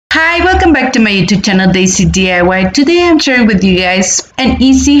Hi, welcome back to my YouTube channel Daysi DIY. Today I'm sharing with you guys an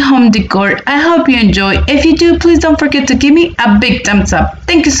easy home decor. I hope you enjoy. If you do, please don't forget to give me a big thumbs up.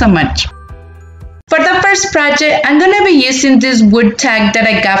 Thank you so much. For the first project, I'm going to be using this wood tag that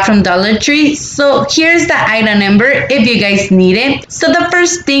I got from Dollar Tree. So here's the item number if you guys need it. So the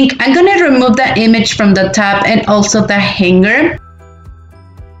first thing, I'm going to remove the image from the top and also the hanger.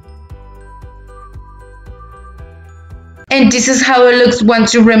 And this is how it looks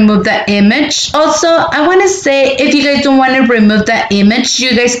once you remove the image. Also, I want to say, if you guys don't want to remove the image,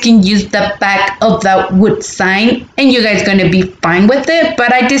 you guys can use the back of the wood sign and you guys gonna be fine with it.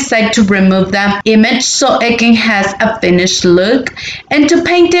 But I decided to remove the image so it can has a finished look. And to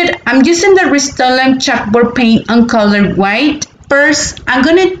paint it, I'm using the Restylane chalkboard paint on color white. First, I'm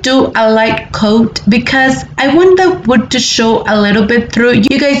gonna do a light coat because I want the wood to show a little bit through.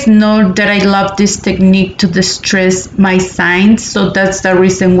 You guys know that I love this technique to distress my signs, so that's the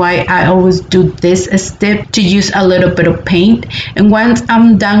reason why I always do this step, to use a little bit of paint. And once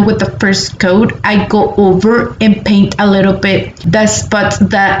I'm done with the first coat, I go over and paint a little bit the spots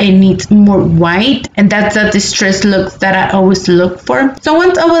that it needs more white, and that's the distress looks that I always look for. So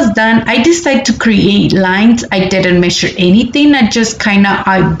once I was done, I decided to create lines. I didn't measure anything. I just kind of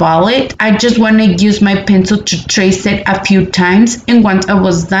eyeball it. I just want to use my pencil to trace it a few times, and once I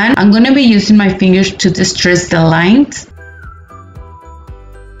was done, I'm going to be using my fingers to distress the lines.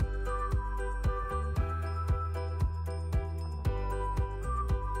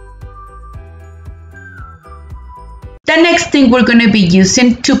 The next thing we're going to be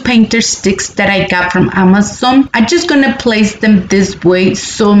using two painter sticks that I got from Amazon. I'm just going to place them this way.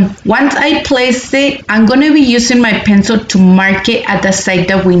 So once I place it, I'm going to be using my pencil to mark it at the side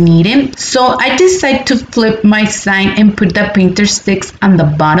that we need it. So I decided to flip my sign and put the painter sticks on the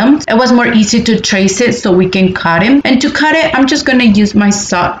bottom. It was more easy to trace it so we can cut it. And to cut it, I'm just going to use my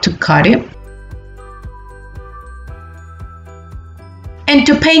saw to cut it. And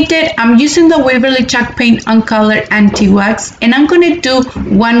to paint it, I'm using the Waverly chalk paint on color anti-wax, and I'm going to do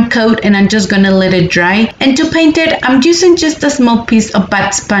one coat and I'm just going to let it dry. And to paint it, I'm using just a small piece of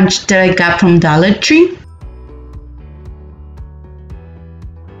bath sponge that I got from Dollar Tree.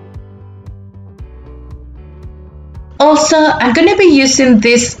 Also, I'm going to be using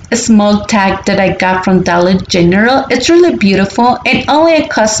this small tag that I got from Dollar General. It's really beautiful and only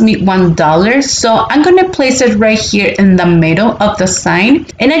it cost me $1. So I'm going to place it right here in the middle of the sign.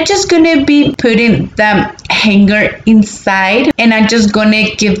 And I'm just going to be putting the hanger inside. And I'm just going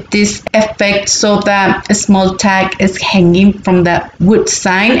to give this effect so that a small tag is hanging from the wood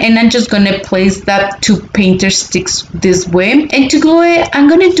sign. And I'm just going to place that two painter sticks this way. And to glue it, I'm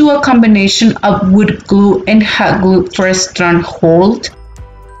going to do a combination of wood glue and hot glue for a strong hold.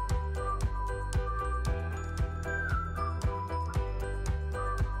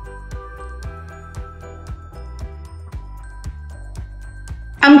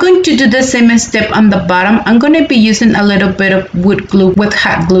 I'm going to do the same step on the bottom. I'm going to be using a little bit of wood glue with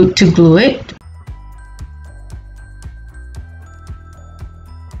hot glue to glue it.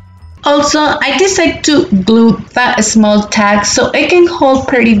 Also, I decided to glue that small tag so it can hold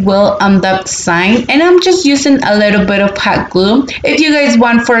pretty well on that sign, and I'm just using a little bit of hot glue. If you guys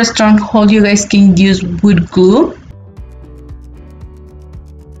want for a strong hold, you guys can use wood glue.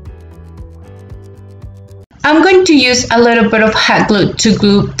 I'm going to use a little bit of hot glue to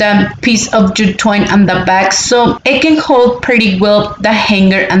glue the piece of jute twine on the back so it can hold pretty well the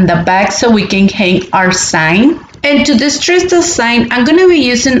hanger on the back so we can hang our sign. And to distress the sign, I'm going to be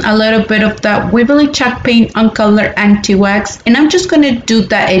using a little bit of that Waverly chalk paint on color anti-wax, and I'm just going to do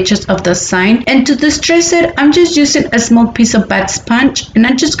the edges of the sign. And to distress it, I'm just using a small piece of bath sponge, and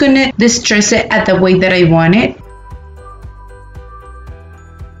I'm just going to distress it at the way that I want it.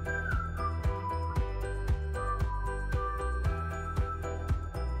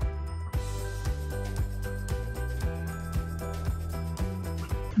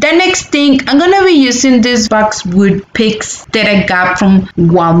 The next thing, I'm going to be using this boxwood picks that I got from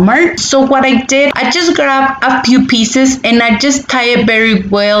Walmart. So what I did, I just grabbed a few pieces and I just tie it very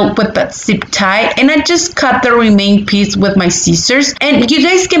well with that zip tie, and I just cut the remaining piece with my scissors. And you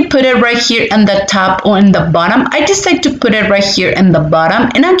guys can put it right here on the top or in the bottom. I decided to put it right here in the bottom,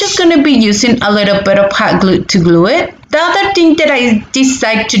 and I'm just going to be using a little bit of hot glue to glue it. The other thing that I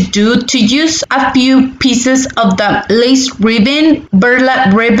decided to do, to use a few pieces of the lace ribbon,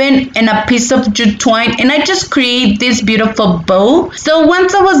 burlap ribbon, and a piece of jute twine, and I just create this beautiful bow. So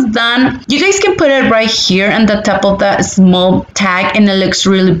once I was done, you guys can put it right here on the top of the small tag, and it looks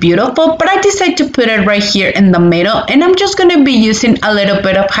really beautiful. But I decided to put it right here in the middle, and I'm just going to be using a little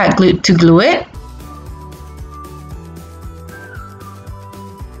bit of hot glue to glue it.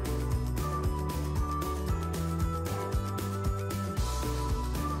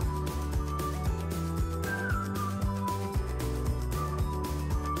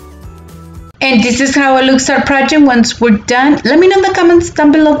 And this is how it looks our project once we're done. Let me know in the comments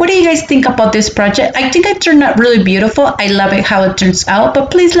down below, what do you guys think about this project? I think it turned out really beautiful. I love it how it turns out,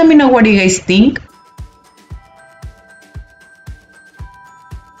 but please let me know what do you guys think.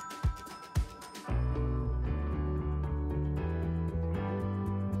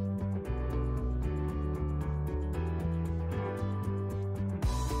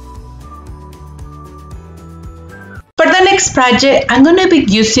 For the next project, I'm going to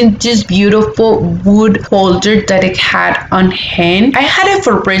be using this beautiful wood holder that I had on hand. I had it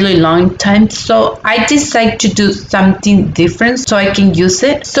for a really long time, so I decided to do something different so I can use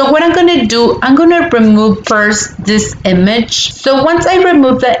it. So what I'm going to do, I'm going to remove first this image. So once I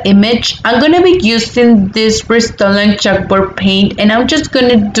remove the image, I'm going to be using this Restylane chalkboard paint, and I'm just going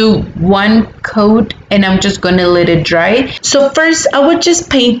to do one coat and I'm just going to let it dry. So first I was just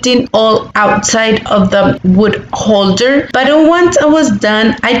painting all outside of the wood holder, but once I was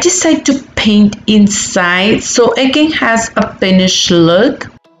done, I decided to paint inside so it can has a finished look.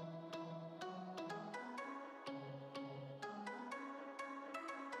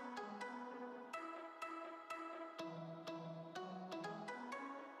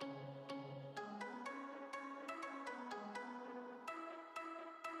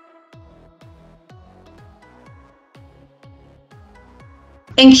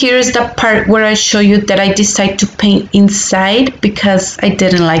 And here's the part where I show you that I decide to paint inside because I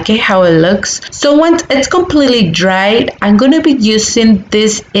didn't like it how it looks. So once it's completely dried, I'm going to be using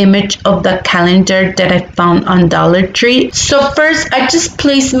this image of the calendar that I found on Dollar Tree. So first I just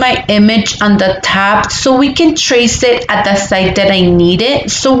place my image on the top so we can trace it at the side that I need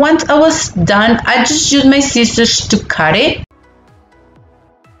it. So once I was done, I just used my scissors to cut it.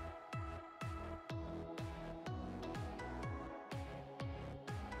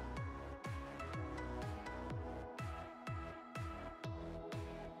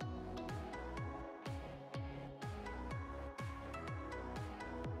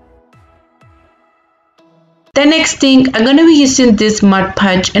 The next thing, I'm going to be using this Mod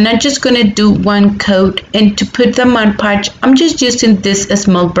Podge, and I'm just going to do one coat. And to put the Mod Podge, I'm just using this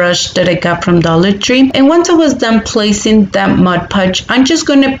small brush that I got from Dollar Tree. And once I was done placing the Mod Podge, I'm just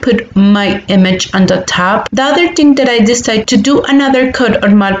going to put my image on the top. The other thing that I decided to do another coat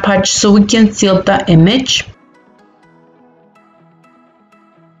on Mod Podge so we can seal the image.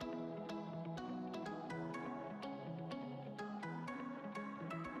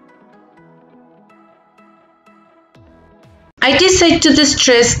 I decided to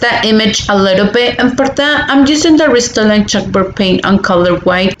distress the image a little bit, and for that I'm using the Restylane chalkboard paint on color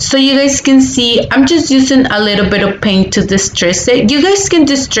white. So you guys can see I'm just using a little bit of paint to distress it. You guys can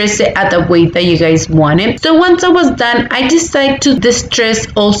distress it at the way that you guys want it. So once I was done, I decided to distress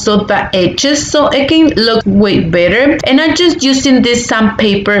also the edges so it can look way better. And I'm just using this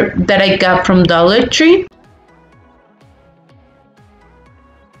sandpaper that I got from Dollar Tree.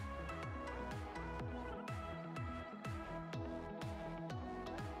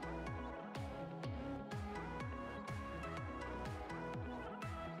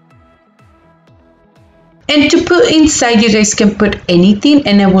 And to put inside, you guys can put anything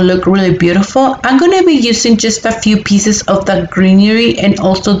and it will look really beautiful. I'm going to be using just a few pieces of the greenery and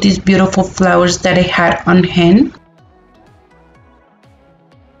also these beautiful flowers that I had on hand.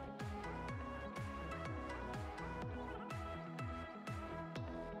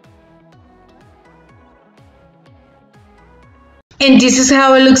 And this is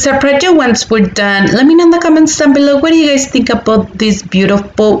how it looks our project once we're done. Let me know in the comments down below, what do you guys think about this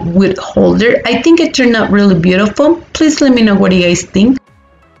beautiful wood holder? I think it turned out really beautiful. Please let me know what do you guys think.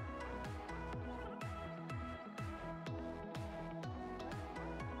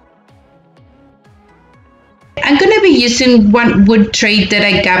 I'm going to be using one wood tray that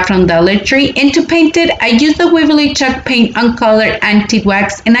I got from Dollar Tree, and to paint it I used the Waverly chalk paint on color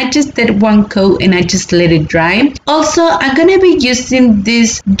anti-wax, and I just did one coat and I just let it dry. Also, I'm going to be using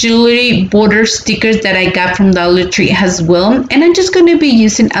these jewelry border stickers that I got from Dollar Tree as well, and I'm just going to be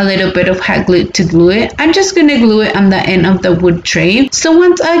using a little bit of hot glue to glue it. I'm just going to glue it on the end of the wood tray. So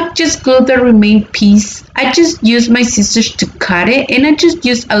once I just glue the remaining piece, I just use my scissors to cut it, and I just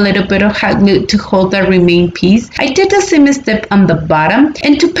use a little bit of hot glue to hold the remaining piece. I did the same step on the bottom,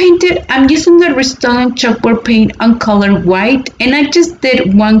 and to paint it I'm using the Restylane chalkboard paint on color white, and I just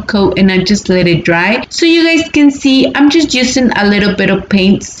did one coat and I just let it dry. So you guys can see I'm just using a little bit of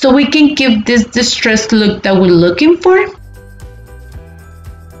paint so we can give this distressed look that we're looking for.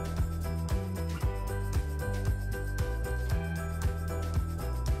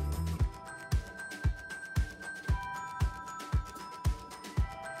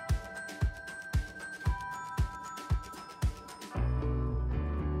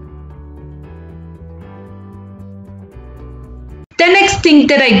 The next thing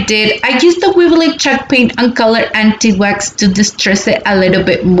that I did, I used the Wibbly chalk paint and color anti-wax to distress it a little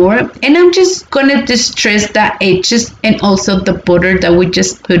bit more, and I'm just gonna distress the edges and also the border that we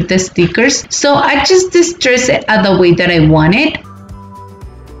just put the stickers. So I just distress it the way that I want it.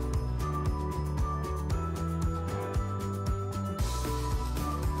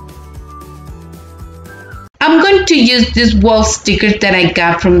 I'm going to use this wall sticker that I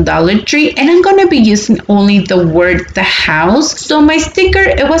got from Dollar Tree, and I'm going to be using only the word the house. So my sticker,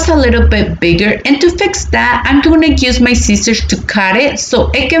 it was a little bit bigger, and to fix that, I'm going to use my scissors to cut it so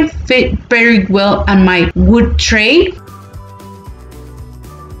it can fit very well on my wood tray.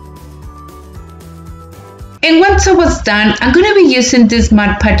 And once I was done, I'm going to be using this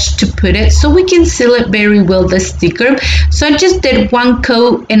Mod Podge to put it so we can seal it very well, the sticker. So I just did one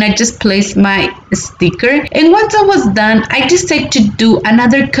coat and I just placed my sticker. And once I was done, I decided to do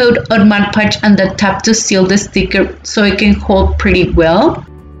another coat of Mod Podge on the top to seal the sticker so it can hold pretty well.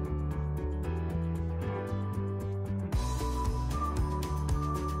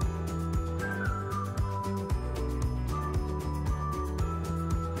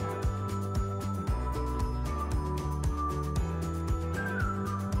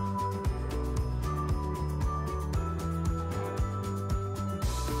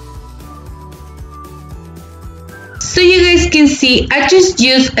 So you guys can see, I just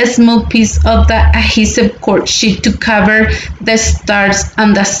used a small piece of the adhesive cord sheet to cover the stars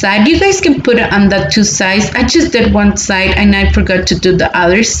on the side. You guys can put it on the two sides. I just did one side and I forgot to do the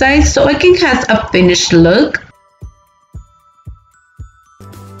other side so I can have a finished look.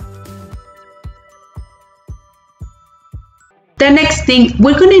 The next thing,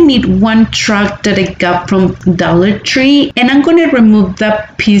 we're going to need one truck that I got from Dollar Tree, and I'm going to remove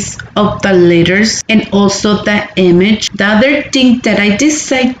that piece of the letters and also the image. The other thing that I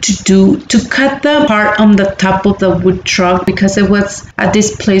decided to do, to cut the part on the top of the wood truck, because it was at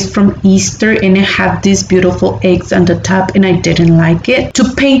this place from Easter and it had these beautiful eggs on the top and I didn't like it.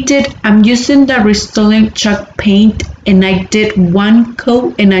 To paint it, I'm using the Restylane chalk paint, and I did one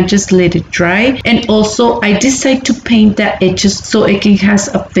coat and I just let it dry. And also I decided to paint the edges so it can has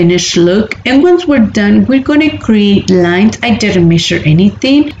a finished look. And once we're done, we're going to create lines. I didn't measure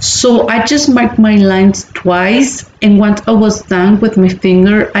anything, so I just marked my lines twice, and once I was done with my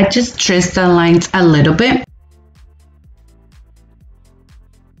finger, I just traced the lines a little bit.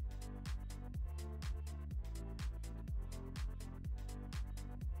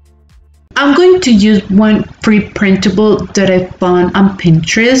 I'm going to use one free printable that I found on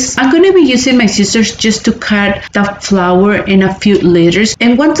Pinterest. I'm going to be using my scissors just to cut the flower and a few letters.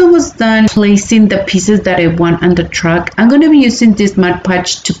 And once I was done placing the pieces that I want on the truck, I'm going to be using this Mod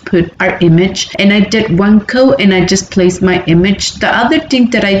Podge to put our image. And I did one coat and I just placed my image. The other thing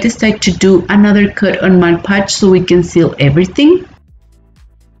that I decided to do another coat on Mod Podge so we can seal everything.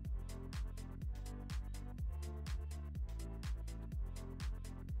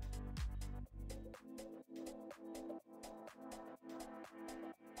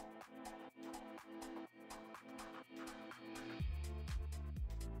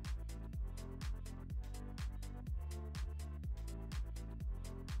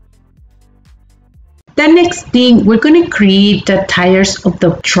 The next thing, we're going to create the tires of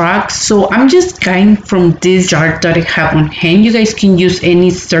the truck. So I'm just cutting from this jar that I have on hand. You guys can use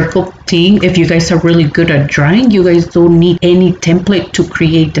any circle thing. If you guys are really good at drawing, you guys don't need any template to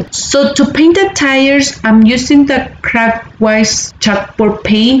create it. So to paint the tires, I'm using the Craftswise chalkboard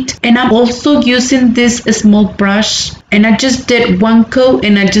paint, and I'm also using this small brush, and I just did one coat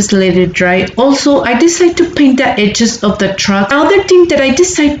and I just let it dry. Also, I decided to paint the edges of the truck. The other thing that I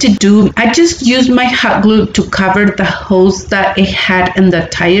decided to do, I just used my hot glue to cover the holes that it had in the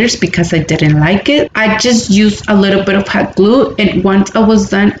tires because I didn't like it. I just used a little bit of hot glue, and once I was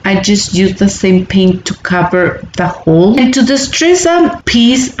done, I just used the same paint to cover the hole. And to distress a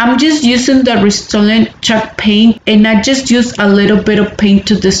piece, I'm just using the Restylane chalk paint, and I just used a little bit of paint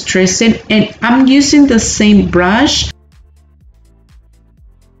to distress it, and I'm using the same brush.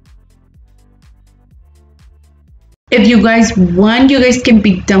 If you guys want, you guys can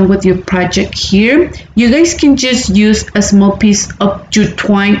be done with your project here. You guys can just use a small piece of jute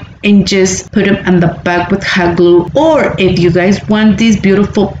twine and just put them on the back with hot glue. Or if you guys want this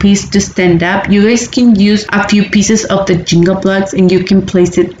beautiful piece to stand up, you guys can use a few pieces of the Jenga blocks and you can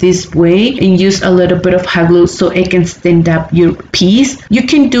place it this way and use a little bit of hot glue so it can stand up your piece. You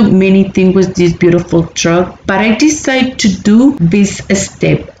can do many things with this beautiful truck, but I decided to do this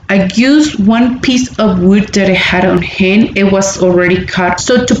step. I used one piece of wood that I had on hand. It was already cut.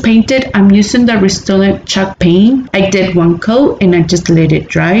 So to paint it, I'm using the Restylane chalk paint. I did one coat and I just let it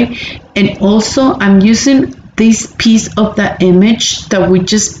dry. And also I'm using this piece of the image that we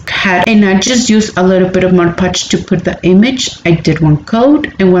just had, and I just used a little bit of Mod Podge to put the image. I did one coat,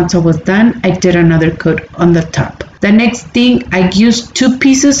 and once I was done, I did another coat on the top. The next thing, I used 2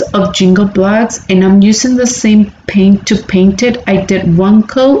 pieces of Jingle Blocks, and I'm using the same paint to paint it. I did one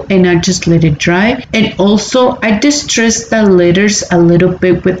coat and I just let it dry, and also I distressed the letters a little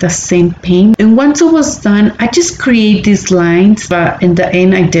bit with the same paint. And once it was done, I just create these lines, but in the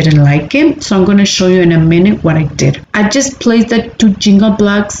end I didn't like it, so I'm going to show you in a minute what I did. I just placed the 2 Jingle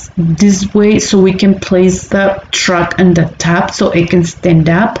Blocks this way so we can place the truck on the top so it can stand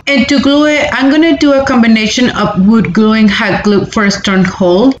up. And to glue it, I'm going to do a combination of wood glue and hot glue for a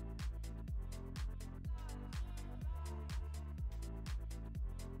stronghold.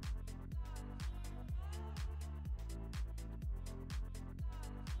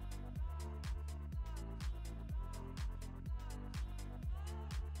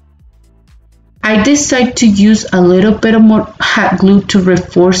 I decided to use a little bit of more hot glue to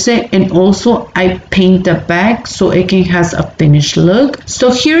reinforce it, and also I paint the back so it can has a finished look.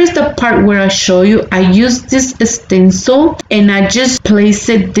 So here is the part where I show you. I use this stencil and I just place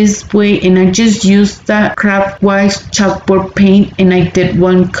it this way, and I just use the craft wax chalkboard paint, and I did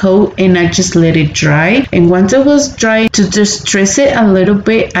one coat and I just let it dry. And once it was dry, to distress it a little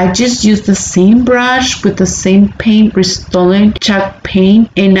bit, I just used the same brush with the same paint, Restore chalk paint,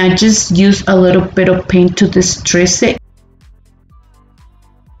 and I just used a little bit of paint to distress it.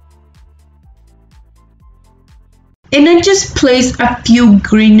 And I just placed a few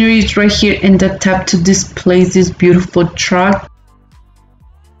greeneries right here in the top to display this beautiful truck.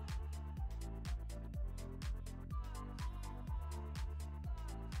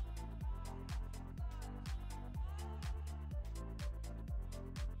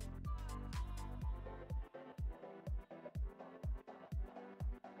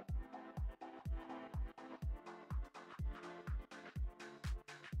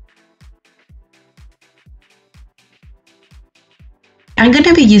 I'm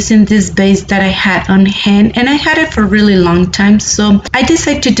gonna be using this base that I had on hand, and I had it for a really long time, so I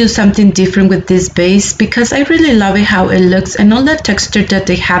decided to do something different with this base because I really love it how it looks and all the texture that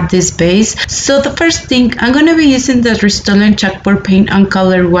they have this base. So the first thing, I'm gonna be using the Restore chalkboard paint on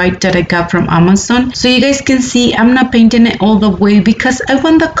color white that I got from Amazon. So you guys can see I'm not painting it all the way because I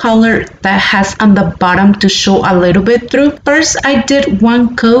want the color that has on the bottom to show a little bit through. First I did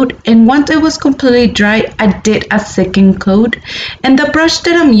one coat, and once it was completely dry, I did a second coat. And the brush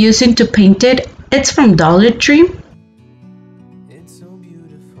that I'm using to paint it, it's from Dollar Tree. It's so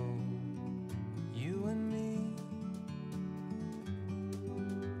beautiful, you and me.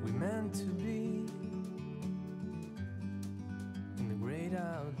 We meant to be in the great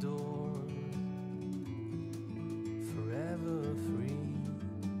outdoors, forever free.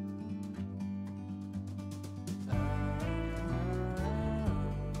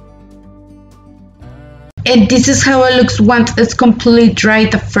 And this is how it looks once it's completely dry,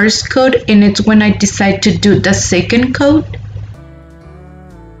 the first coat, and it's when I decide to do the second coat.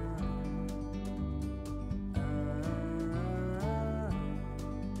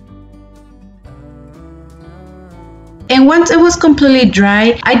 And once it was completely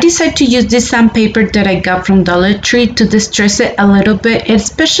dry, I decided to use this sandpaper that I got from Dollar Tree to distress it a little bit,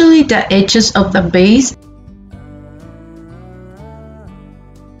 especially the edges of the base.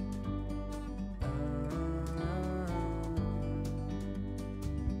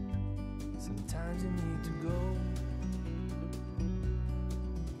 Sometimes you need to go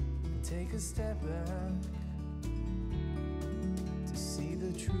and take a step back to see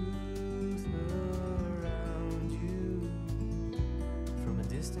the truth around you. From a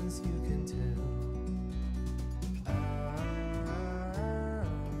distance you can tell.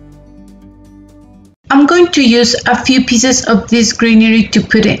 I'm going to use a few pieces of this greenery to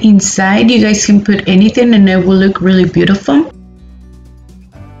put it inside. You guys can put anything and it will look really beautiful.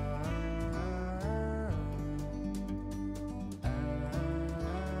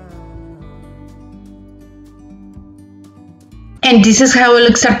 And this is how it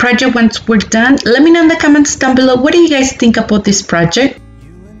looks at project once we're done. Let me know in the comments down below, what do you guys think about this project?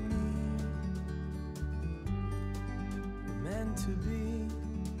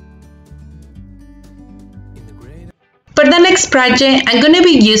 For the next project, I'm going to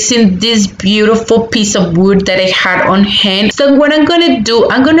be using this beautiful piece of wood that I had on hand. So what I'm going to do,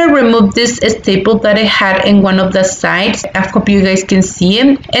 I'm going to remove this staple that I had in one of the sides. I hope you guys can see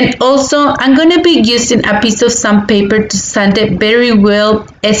it. And also, I'm going to be using a piece of sandpaper to sand it very well,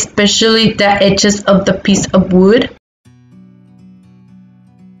 especially the edges of the piece of wood.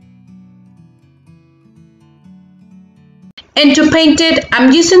 And to paint it,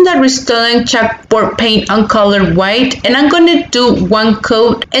 I'm using the Restylane chalkboard paint on color white, and I'm gonna do one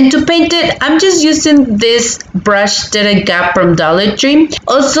coat. And to paint it, I'm just using this brush that I got from Dollar Tree.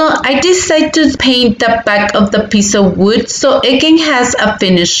 Also, I decided to paint the back of the piece of wood so it can has a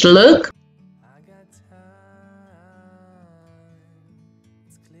finished look. I got time,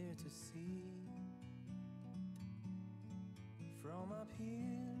 it's clear to see from up here.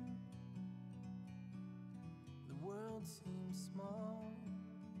 The world seems small.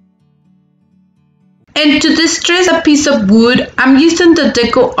 And to distress a piece of wood, I'm using the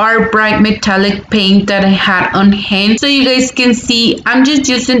Deco Art Bright Metallic paint that I had on hand. So you guys can see, I'm just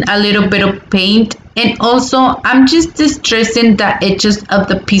using a little bit of paint. And also, I'm just distressing the edges of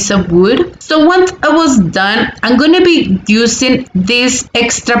the piece of wood. So once I was done, I'm going to be using this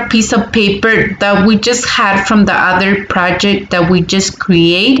extra piece of paper that we just had from the other project that we just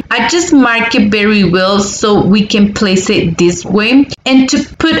create. I just mark it very well so we can place it this way. And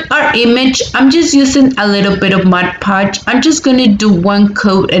to put our image, I'm just using a little bit of Mod Podge. I'm just going to do one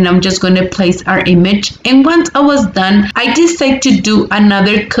coat and I'm just going to place our image. And once I was done, I decided to do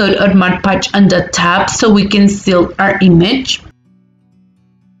another coat of Mod Podge on the top so we can seal our image.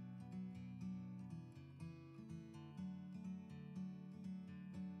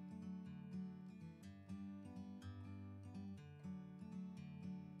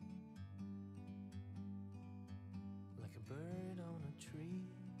 Like a bird on a tree,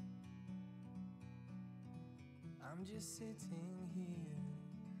 I'm just sitting here.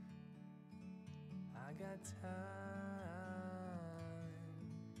 I got time.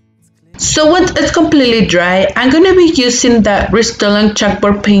 So once it's completely dry, I'm going to be using the Restylane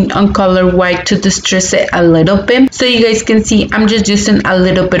chalkboard paint on color white to distress it a little bit. So you guys can see I'm just using a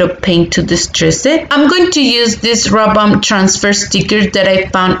little bit of paint to distress it. I'm going to use this rub-on transfer sticker that I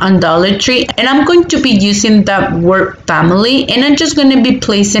found on Dollar Tree, and I'm going to be using the word family, and I'm just going to be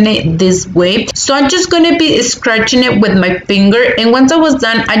placing it this way. So I'm just going to be scratching it with my finger, and once I was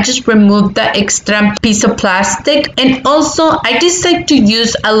done, I just removed the extra piece of plastic. And also I decided to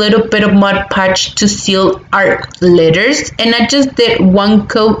use a little bit of Mod Podge to seal our letters, and I just did one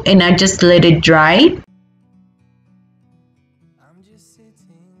coat and I just let it dry. I'm just sitting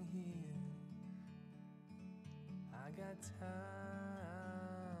here. I got time.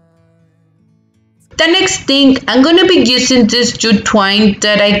 The next thing, I'm going to be using this jute twine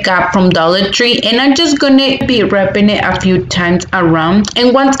that I got from Dollar Tree, and I'm just going to be wrapping it a few times around.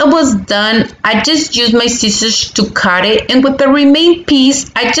 And once I was done, I just used my scissors to cut it, and with the remaining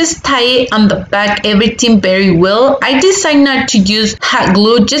piece, I just tie it on the back, everything very well. I decided not to use hot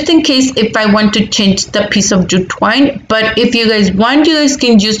glue just in case if I want to change the piece of jute twine, but if you guys want, you guys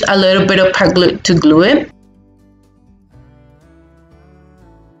can use a little bit of hot glue to glue it.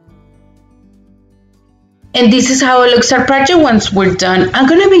 And this is how it looks our project once we're done. I'm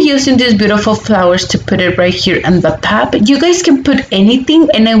going to be using these beautiful flowers to put it right here on the top. You guys can put anything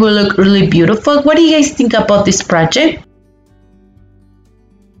and it will look really beautiful. What do you guys think about this project?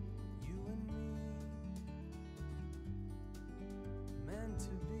 You and me, meant to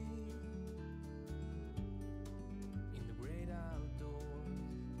be in the great outdoors,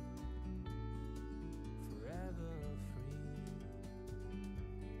 forever free.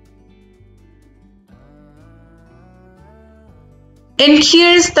 And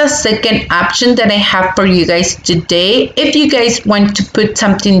here's the second option that I have for you guys today. If you guys want to put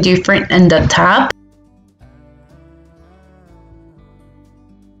something different in the top.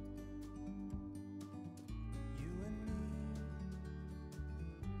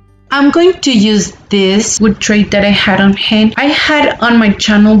 I'm going to use this wood tray that I had on hand. I had on my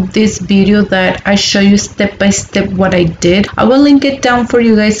channel this video that I show you step by step what I did. I will link it down for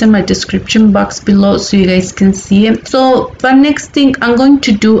you guys in my description box below so you guys can see it. So the next thing I'm going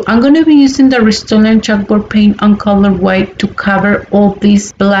to do, I'm going to be using the Restylane chalkboard paint on color white to cover all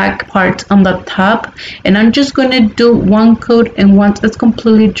these black parts on the top. And I'm just going to do one coat, and once it's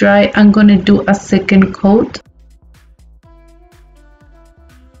completely dry, I'm going to do a second coat.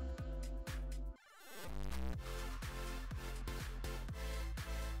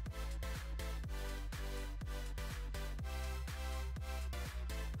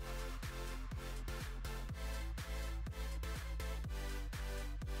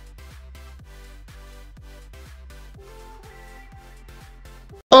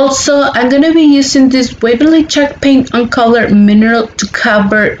 Also, I'm going to be using this Waverly chalk paint on color mineral to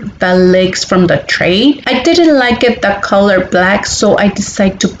cover the legs from the tray. I didn't like it the color black, so I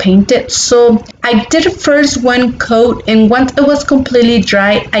decided to paint it. So I did first one coat, and once it was completely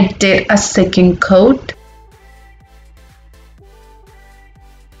dry, I did a second coat.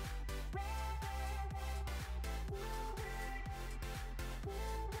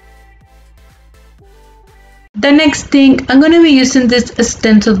 The next thing, I'm going to be using this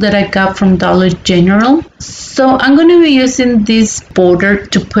stencil that I got from Dollar General. So I'm going to be using this border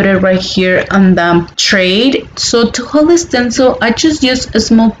to put it right here on the tray. So to hold the stencil, I just use a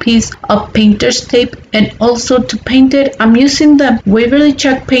small piece of painter's tape, and also to paint it, I'm using the Waverly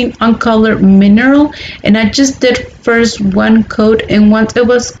Chalk Paint on Color Mineral, and I just did first one coat, and once it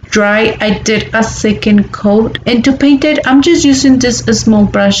was dry I did a second coat. And to paint it, I'm just using this small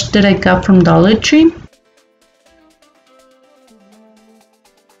brush that I got from Dollar Tree.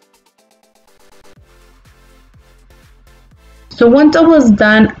 So once I was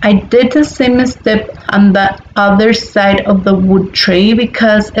done, I did the same step on the other side of the wood tray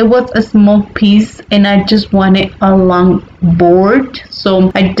because it was a small piece and I just wanted a long board.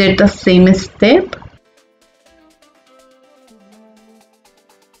 So I did the same step.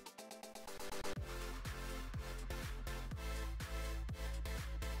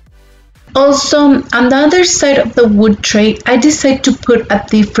 Also, on the other side of the wood tray, I decided to put a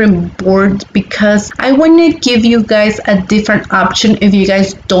different board because I want to give you guys a different option. If you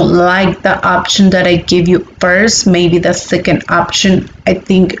guys don't like the option that I gave you first, maybe the second option, I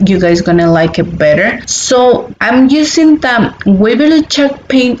think you guys gonna like it better. So I'm using the Waverly Chalk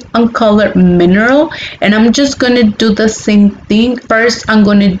Paint on Color Mineral, and I'm just gonna do the same thing. First, I'm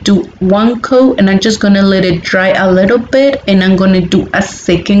gonna do one coat and I'm just gonna let it dry a little bit, and I'm gonna do a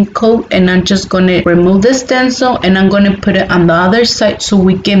second coat, and I'm just gonna remove the stencil and I'm gonna put it on the other side so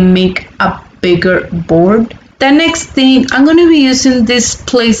we can make a bigger board. The next thing, I'm going to be using this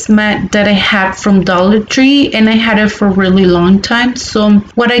placemat that I had from Dollar Tree, and I had it for a really long time. So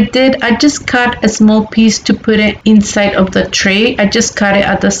what I did, I just cut a small piece to put it inside of the tray. I just cut it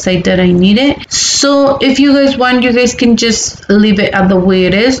at the side that I need it. So if you guys want, you guys can just leave it at the way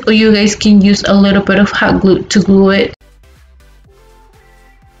it is, or you guys can use a little bit of hot glue to glue it.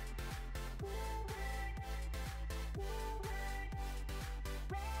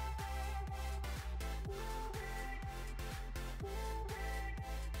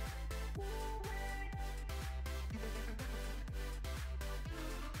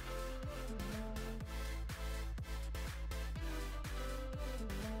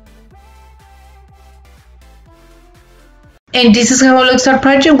 And this is how it looks our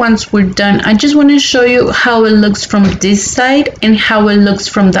project once we're done. I just want to show you how it looks from this side and how it looks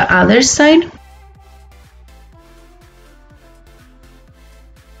from the other side.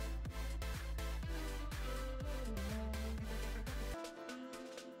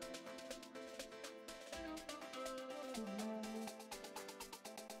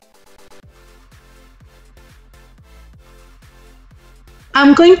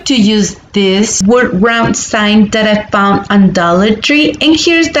 I'm going to use this wood round sign that I found on Dollar Tree, and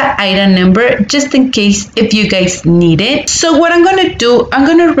here's the item number just in case if you guys need it. So what I'm going to do, I'm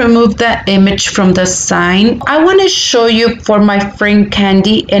going to remove the image from the sign. I want to show you for my friend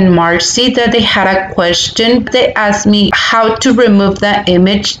Candy and Marcy that they had a question. They asked me how to remove the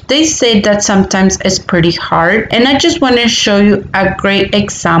image. They said that sometimes it's pretty hard, and I just want to show you a great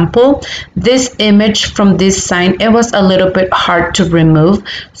example. This image from this sign, it was a little bit hard to remove.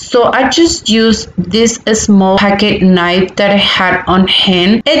 So I just used this small pocket knife that I had on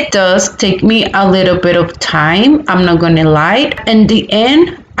hand. It does take me a little bit of time, I'm not gonna lie. In the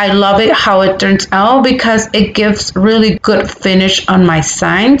end, I love it how it turns out because it gives really good finish on my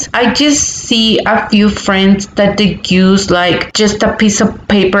signs. I just see a few friends that they use like just a piece of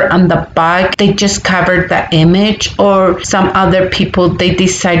paper on the back. They just cover the image, or some other people they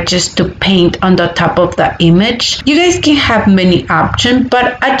decide just to paint on the top of the image. You guys can have many options,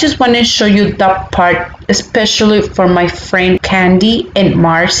 but I just want to show you that part, especially for my friend Candy and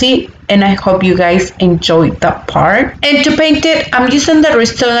Marcy. And I hope you guys enjoyed that part. And to paint it, I'm using the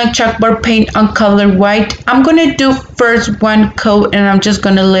Restylane chalkboard paint on color white. I'm gonna do first one coat and I'm just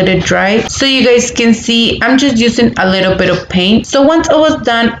gonna let it dry. So you guys can see, I'm just using a little bit of paint. So once I was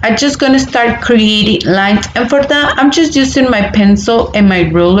done, I'm just gonna start creating lines. And for that, I'm just using my pencil and my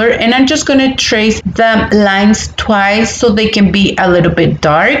ruler. And I'm just gonna trace the lines twice so they can be a little bit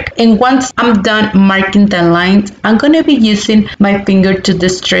dark. And once I'm done marking the lines, I'm gonna be using my finger to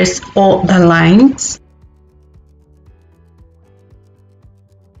distress all the lines.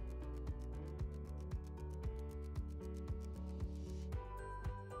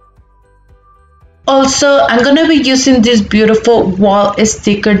 Also, I'm gonna be using this beautiful wall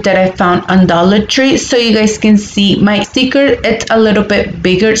sticker that I found on Dollar Tree, so you guys can see my sticker. It's a little bit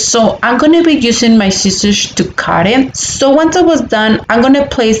bigger, so I'm gonna be using my scissors to cut it. So once I was done, I'm gonna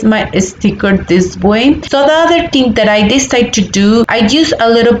place my sticker this way. So the other thing that I decided to do, I use a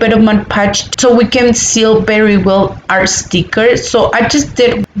little bit of Mod Podge so we can seal very well our sticker. So I just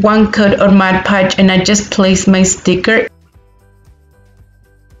did one coat of Mod Podge and I just placed my sticker.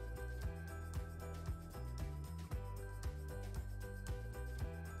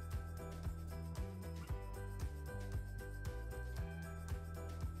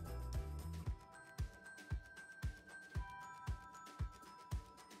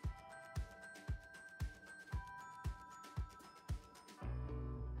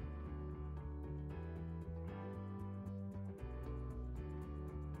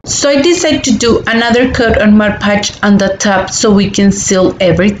 So I decided to do another coat on Mod Podge on the top so we can seal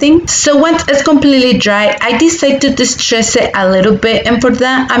everything. So once it's completely dry, I decided to distress it a little bit, and for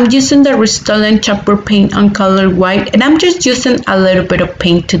that I'm using the Restore Chopper paint on color white, and I'm just using a little bit of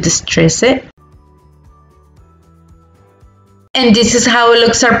paint to distress it. And this is how it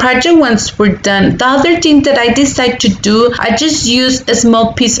looks our project once we're done. The other thing that I decided to do, I just use a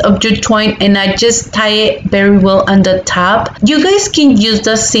small piece of jute twine and I just tie it very well on the top. You guys can use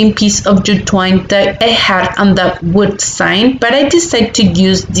the same piece of jute twine that I had on the wood sign, but I decided to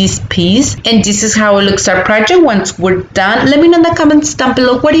use this piece. And this is how it looks our project once we're done. Let me know in the comments down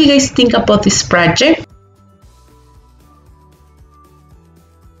below, what do you guys think about this project?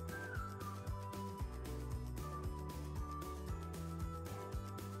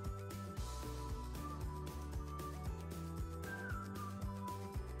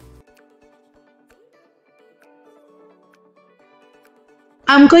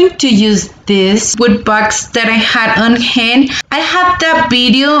 I'm going to use this wood box that I had on hand. I have that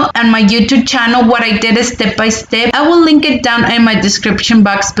video on my YouTube channel, what I did step by step. I will link it down in my description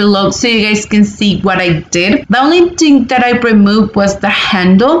box below so you guys can see what I did. The only thing that I removed was the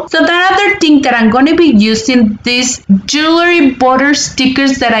handle. So the other thing that I'm going to be using these jewelry border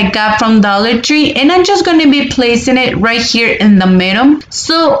stickers that I got from Dollar Tree, and I'm just going to be placing it right here in the middle.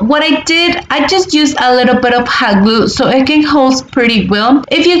 So what I did, I just used a little bit of hot glue so it can hold pretty well.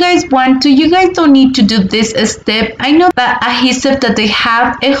 If you guys want to, you guys don't need to do this step. I know that adhesive that they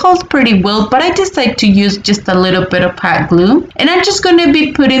have, it holds pretty well, but I decided to use just a little bit of hot glue. And I'm just going to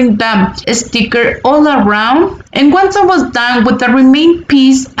be putting the sticker all around. And once I was done with the remaining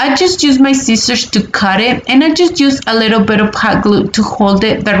piece, I just used my scissors to cut it, and I just used a little bit of hot glue to hold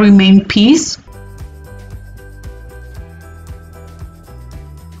it, the remaining piece.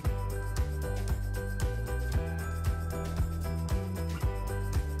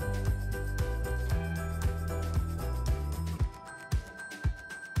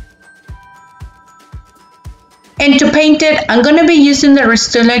 And to paint it, I'm going to be using the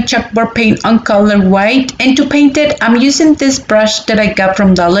Restore Chalkboard paint on color white. And to paint it, I'm using this brush that I got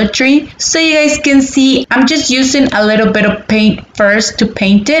from Dollar Tree. So you guys can see, I'm just using a little bit of paint first to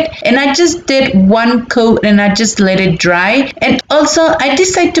paint it. And I just did one coat and I just let it dry. And also, I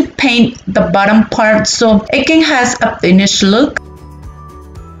decided to paint the bottom part so it can have a finished look.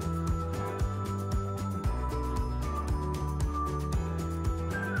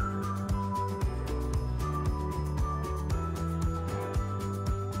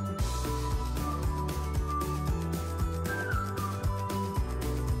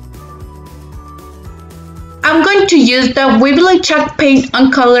 I'm going to use the Waverly Chalk paint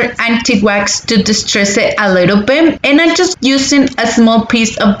on color antique wax to distress it a little bit, and I'm just using a small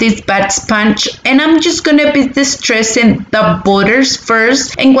piece of this bad sponge, and I'm just going to be distressing the borders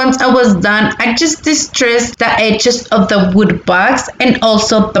first. And once I was done, I just distressed the edges of the wood box and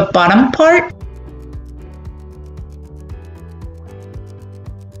also the bottom part.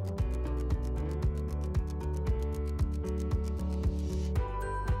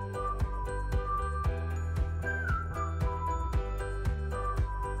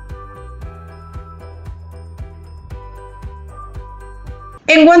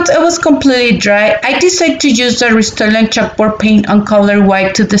 And once it was completely dry, I decided to use the Restore Chalkboard paint on color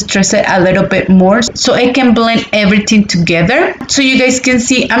white to distress it a little bit more so I can blend everything together. So you guys can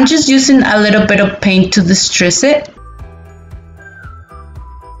see, I'm just using a little bit of paint to distress it.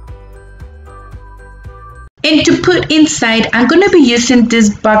 And to put inside, I'm going to be using this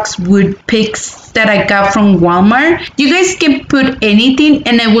boxwood picks that I got from Walmart. You guys can put anything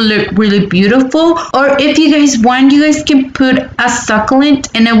and it will look really beautiful. Or if you guys want, you guys can put a succulent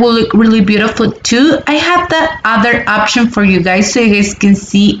and it will look really beautiful too. I have that other option for you guys so you guys can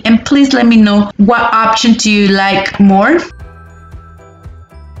see. And please let me know what option do you like more.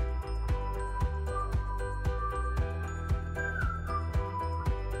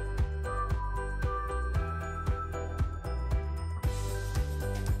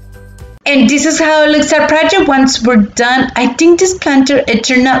 And this is how it looks our project once we're done. I think this planter, it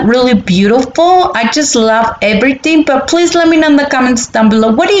turned out really beautiful. I just love everything, but please let me know in the comments down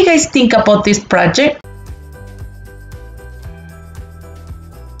below, what do you guys think about this project?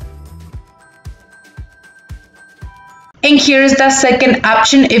 And here's the second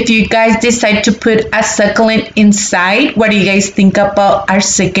option if you guys decide to put a succulent inside. What do you guys think about our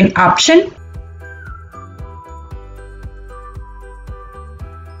second option?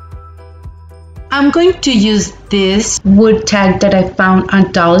 I'm going to use this wood tag that I found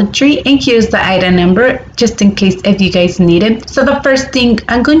on Dollar Tree, and here's the item number just in case if you guys need it. So the first thing,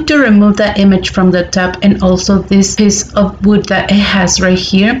 I'm going to remove the image from the top and also this piece of wood that it has right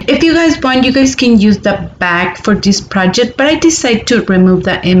here. If you guys want, you guys can use the back for this project, but I decided to remove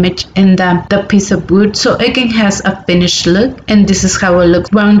the image and the piece of wood so it can has a finished look, and this is how it looks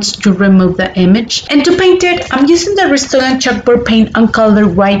once you remove the image. And to paint it, I'm using the Rust-Oleum chalkboard paint on color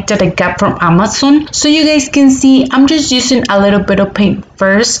white that I got from Amazon. So you guys can see I'm just using a little bit of paint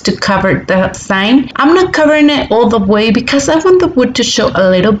first to cover the sign. I'm not covering it all the way because I want the wood to show a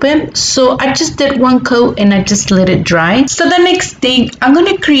little bit, so I just did one coat and I just let it dry. So the next thing, I'm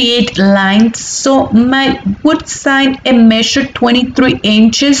going to create lines. So my wood sign, it measured 23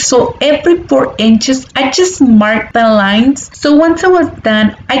 inches, so every 4 inches I just mark the lines. So once I was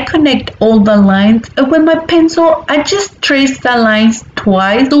done, I connect all the lines, and with my pencil I just trace the lines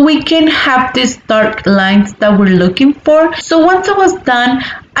twice so we can have these dark lines that we're looking for. So once I was done,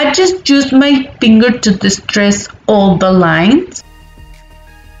 I just used my finger to distress all the lines.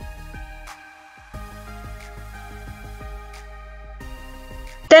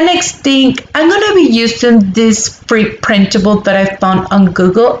 The next thing, I'm going to be using this free printable that I found on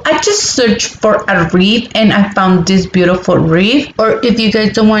Google. I just searched for a wreath and I found this beautiful wreath. Or if you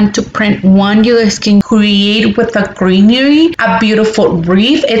guys don't want to print one, you guys can create with a greenery a beautiful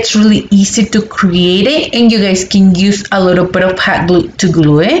wreath. It's really easy to create it, and you guys can use a little bit of hot glue to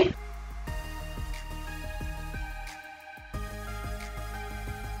glue it.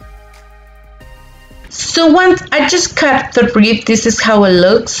 So once I just cut the wreath, this is how it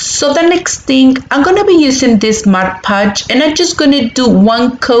looks. So the next thing, I'm going to be using this matte Podge, and I'm just going to do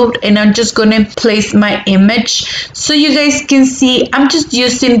one coat and I'm just going to place my image. So you guys can see I'm just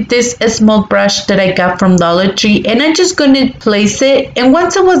using this small brush that I got from Dollar Tree, and I'm just going to place it. And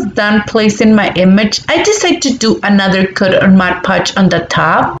once I was done placing my image, I decided to do another coat of matte Podge on the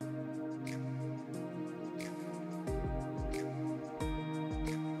top.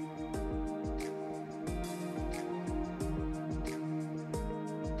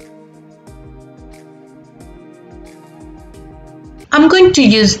 I'm going to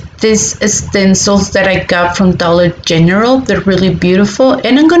use these stencils that I got from Dollar General. They're really beautiful,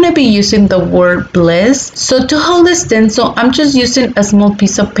 and I'm going to be using the word bliss. So to hold the stencil, I'm just using a small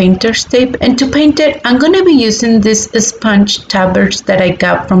piece of painter's tape, and to paint it, I'm going to be using this sponge tabbers that I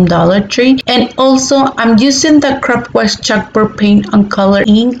got from Dollar Tree. And also I'm using the craft wax chalkboard paint on color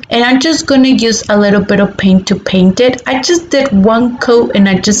ink, and I'm just going to use a little bit of paint to paint it. I just did one coat and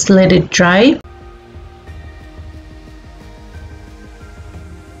I just let it dry.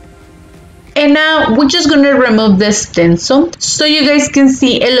 And now we're just going to remove the stencil. So you guys can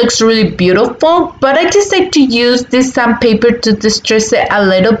see it looks really beautiful, but I decided to use this sandpaper to distress it a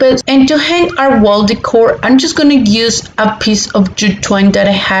little bit. And to hang our wall decor, I'm just going to use a piece of jute twine that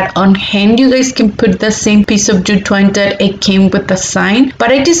I had on hand. You guys can put the same piece of jute twine that it came with the sign,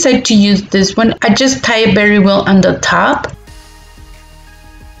 but I decided to use this one. I just tie it very well on the top.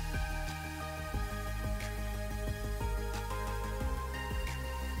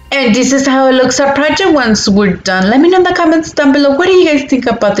 And this is how it looks our project once we're done. Let me know in the comments down below, what do you guys think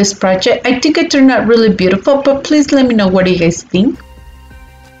about this project? I think it turned out really beautiful, but please let me know what do you guys think.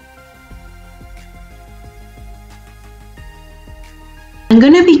 I'm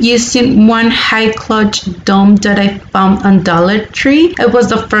going to be using one high clutch dome that I found on Dollar Tree. It was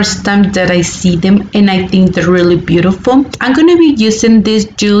the first time that I see them, and I think they're really beautiful. I'm going to be using this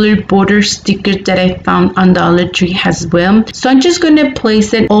jewelry border sticker that I found on Dollar Tree as well. So I'm just going to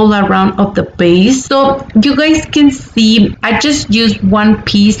place it all around of the base. So you guys can see I just used one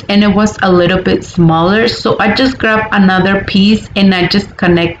piece and it was a little bit smaller. So I just grabbed another piece and I just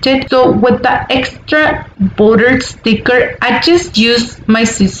connected. So with the extra bordered sticker, I just used my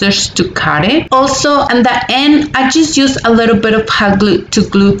scissors to cut it. Also on the end, I just used a little bit of hot glue to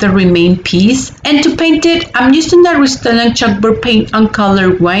glue the remaining piece. And to paint it, I'm using the Rust-Oleum chalkboard paint on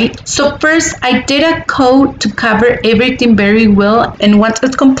color white. So first I did a coat to cover everything very well, and once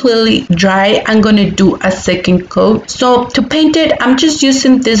it's completely dry, I'm gonna do a second coat. So to paint it, I'm just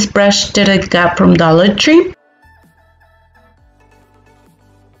using this brush that I got from Dollar Tree.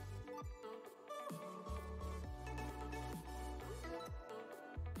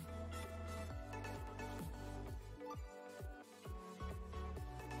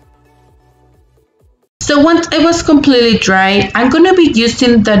 So once it was completely dry, I'm going to be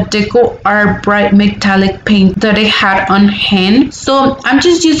using the Deco Art Bright Metallic paint that I had on hand. So I'm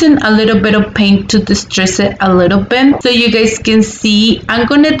just using a little bit of paint to distress it a little bit so you guys can see. I'm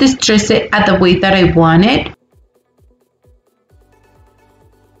going to distress it at the way that I want it.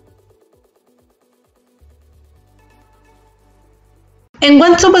 And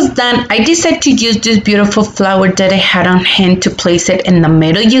once it was done, I decided to use this beautiful flower that I had on hand to place it in the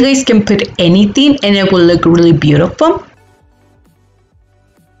middle. You guys can put anything and it will look really beautiful.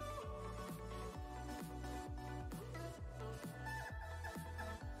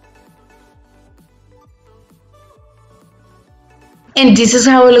 And this is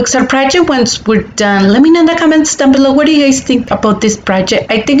how it looks our project once we're done. Let me know in the comments down below, what do you guys think about this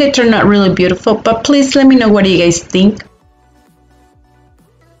project? I think it turned out really beautiful, but please let me know what do you guys think.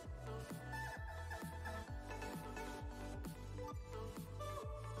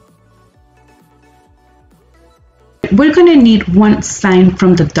 We're gonna need one sign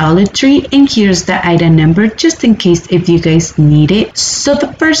from the Dollar Tree, and here's the item number just in case if you guys need it. So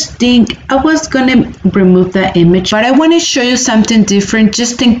the first thing, I was gonna remove the image, but I want to show you something different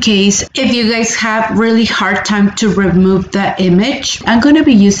just in case if you guys have really hard time to remove the image. I'm gonna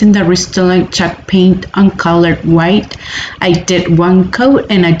be using the Restore chalk paint on colored white. I did one coat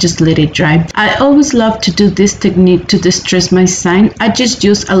and I just let it dry. I always love to do this technique to distress my sign. I just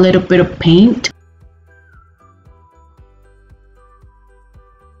use a little bit of paint.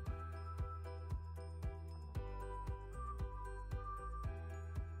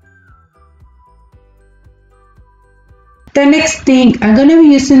 The next thing, I'm going to be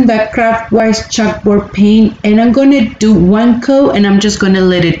using the Craftwise chalkboard paint, and I'm going to do one coat and I'm just going to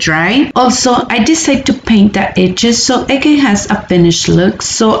let it dry. Also, I decided to paint the edges so it has a finished look.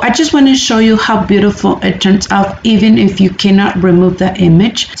 So I just want to show you how beautiful it turns out even if you cannot remove the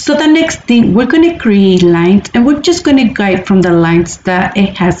image. So the next thing, we're going to create lines, and we're just going to guide from the lines that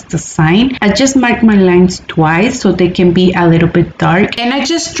it has the sign. I just marked my lines twice so they can be a little bit dark, and I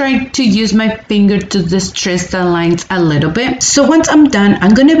just tried to use my finger to distress the lines a little bit. So once I'm done,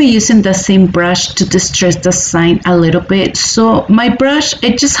 I'm going to be using the same brush to distress the sign a little bit. So my brush,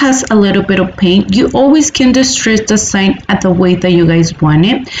 it just has a little bit of paint. You always can distress the sign at the way that you guys want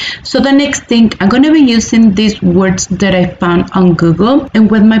it. So the next thing, I'm going to be using these words that I found on Google,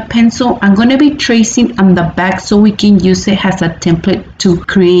 and with my pencil I'm going to be tracing on the back so we can use it as a template to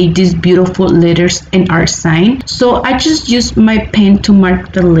create these beautiful letters in our sign. So I just used my pen to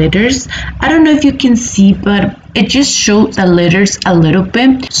mark the letters. I don't know if you can see, but it just showed the letters a little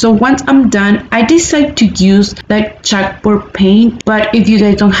bit. So once I'm done, I decide to use the chalkboard paint, but if you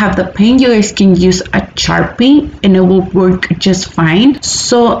guys don't have the paint, you guys can use a Sharpie and it will work just fine.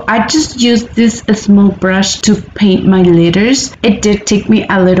 So I just used this small brush to paint my letters. It did take me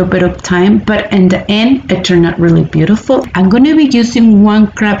a little bit of time, but in the end it turned out really beautiful. I'm going to be using one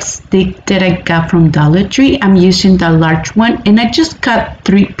craft stick that I got from Dollar Tree. I'm using the large one, and I just cut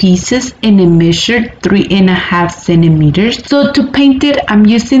 3 pieces and I measured 3.5 centimeters. So to paint it, I'm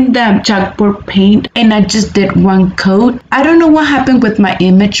using the chalkboard paint, and I just did one coat. I don't know what happened with my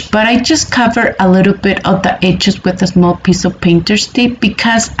image, but I just covered a little bit of the edges with a small piece of painter's tape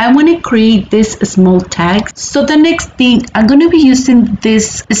because I want to create this small tags. So the next thing, I'm going to be using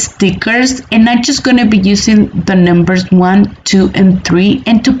these stickers, and I'm just going to be using the numbers 1, 2, and 3.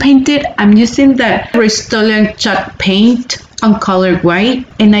 And to paint it, I'm using the Restore chalk paint on colored white,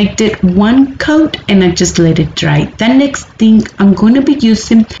 and I did one coat and I just let it dry. The next thing, I'm going to be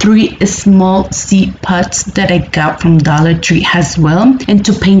using 3 small seed pots that I got from Dollar Tree as well, and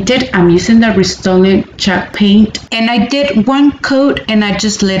to paint it, I'm using the Restore chalk paint, and I did one coat and I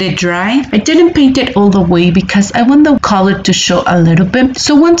just let it dry. I didn't paint it all the way because I want the color to show a little bit.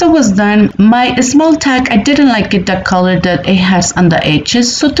 So once I was done, my small tag, I didn't like it the color that it has on the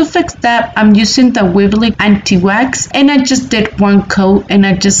edges. So to fix that, I'm using the Wibbly anti-wax, and I just did one coat and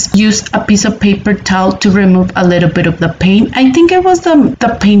I just used a piece of paper towel to remove a little bit of the paint. I think it was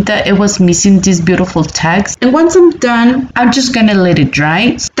the paint that it was missing these beautiful tags. And once I'm done, I'm just gonna let it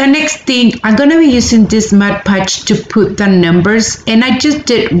dry. The next thing, I'm gonna be using this Mod Podge to put the numbers, and I just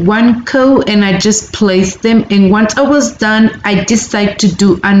did one coat and I just placed them. And once I was done, I decided to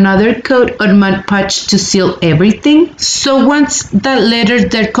do another coat on Mod Podge to seal everything. So once the letters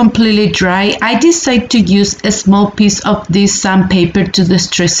they're completely dry, I decided to use a small piece of this this sandpaper to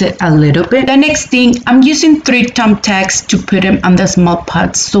distress it a little bit. The next thing, I'm using 3 thumbtacks to put them on the small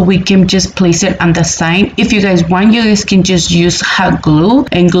pots so we can just place it on the sign. If you guys want, you guys can just use hot glue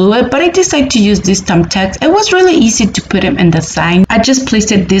and glue it, but I decided to use these thumbtacks. It was really easy to put them in the sign. I just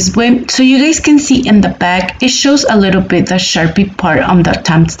placed it this way so you guys can see in the back. It shows a little bit the Sharpie part on the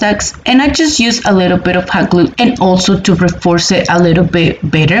thumbtacks, and I just use a little bit of hot glue and also to reinforce it a little bit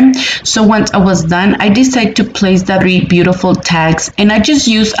better. So once I was done, I decided to place the 3 beautiful tags, and I just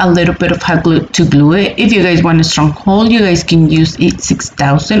use a little bit of hot glue to glue it. If you guys want a strong hold, you guys can use it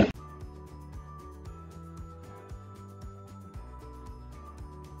 6000.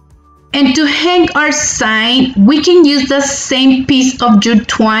 And to hang our sign, we can use the same piece of jute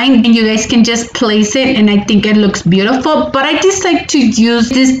twine, and you guys can just place it, and I think it looks beautiful. But I decided to use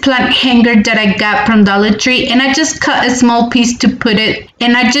this plant hanger that I got from Dollar Tree, and I just cut a small piece to put it,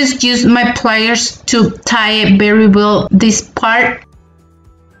 and I just used my pliers to tie it very well, this part.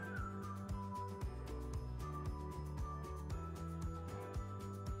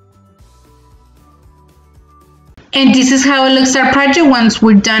 And this is how it looks our project once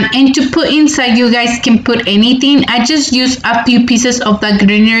we're done. And to put inside, you guys can put anything. I just used a few pieces of the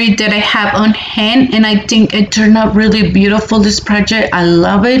greenery that I have on hand, and I think it turned out really beautiful, this project. I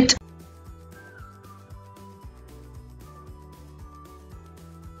love it.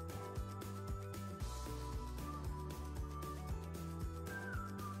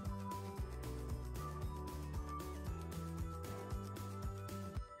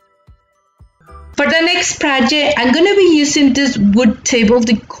 For the next project, I'm going to be using this wood table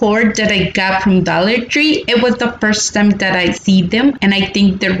decor that I got from Dollar Tree. It was the first time that I see them, and I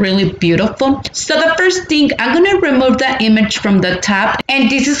think they're really beautiful. So the first thing, I'm going to remove the image from the top, and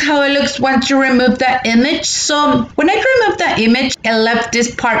this is how it looks once you remove the image. So when I removed the image, I left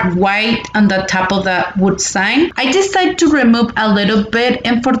this part white on the top of the wood sign. I decided to remove a little bit,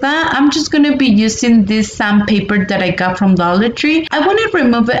 and for that, I'm just going to be using this sandpaper that I got from Dollar Tree. I want to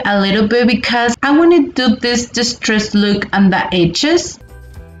remove it a little bit because I want to do this distressed look on the edges.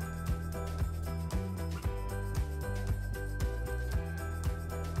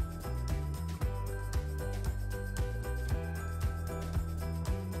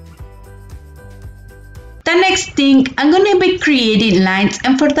 The next thing, I'm going to be creating lines,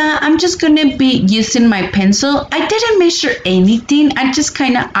 and for that I'm just going to be using my pencil. I didn't measure anything, I just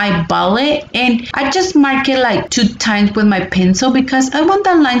kind of eyeball it, and I just mark it like 2 times with my pencil because I want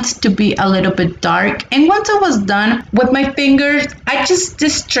the lines to be a little bit dark. And once I was done with my fingers, I just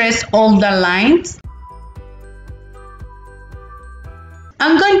distress all the lines.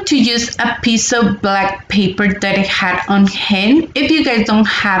 I'm going to use a piece of black paper that I had on hand. If you guys don't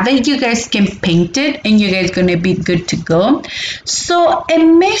have it, you guys can paint it and you guys gonna be good to go. So it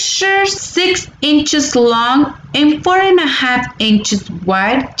measures 6 inches long and 4.5 inches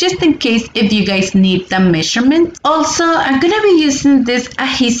wide, just in case if you guys need the measurement. Also, I'm gonna be using this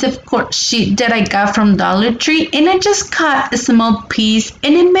adhesive cord sheet that I got from Dollar Tree, and I just cut a small piece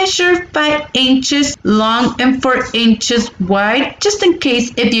and it measured 5 inches long and 4 inches wide, just in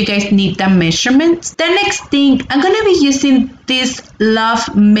case if you guys need the measurements. The next thing, I'm gonna be using this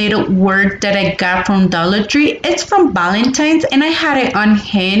love metal word that I got from Dollar Tree. It's from Valentine's and I had it on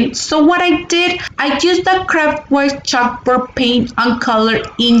hand. So what I did, I used the craft white chalkboard paint on color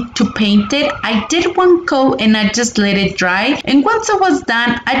ink to paint it. I did 1 coat and I just let it dry, and once I was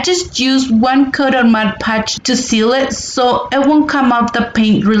done, I just used 1 coat of Mod Podge to seal it so it won't come off the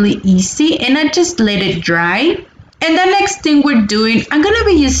paint really easy, and I just let it dry. And the next thing we're doing, I'm going to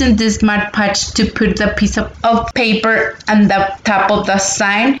be using this Mod Podge to put the piece of paper on the top of the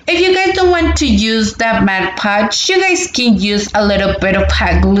sign. If you guys don't want to use the Mod Podge, you guys can use a little bit of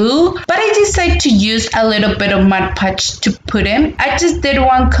hot glue. But I decided to use a little bit of Mod Podge to put in. I just did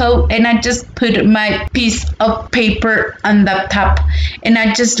 1 coat and I just put my piece of paper on the top and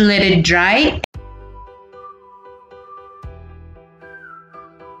I just let it dry.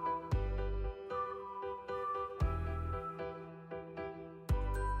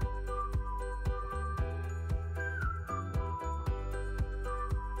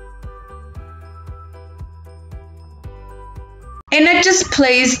 And I just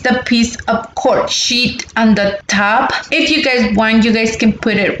placed the piece of cord sheet on the top. If you guys want, you guys can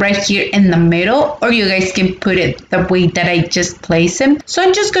put it right here in the middle, or you guys can put it the way that I just placed it. So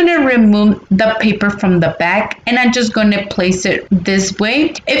I'm just going to remove the paper from the back and I'm just going to place it this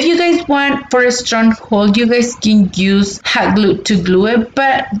way. If you guys want for a strong hold, you guys can use hot glue to glue it,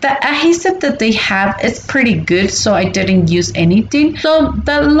 but the adhesive that they have is pretty good, so I didn't use anything. So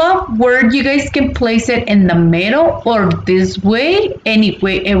the love word, you guys can place it in the middle or this way. way.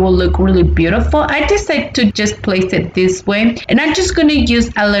 Anyway, it will look really beautiful. I decided to just place it this way, and I'm just gonna use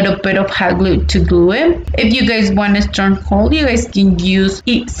a little bit of hot glue to glue it. If you guys want a strong hold, you guys can use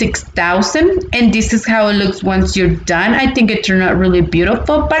E6000, and this is how it looks once you're done. I think it turned out really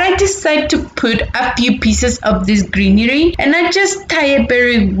beautiful, but I decided to put a few pieces of this greenery, and I just tie it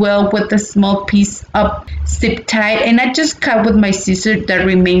very well with a small piece of zip tie, and I just cut with my scissors the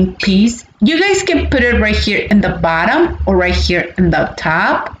remaining piece. You guys can put it right here in the bottom or right here in the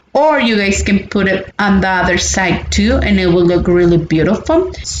top, or you guys can put it on the other side too, and it will look really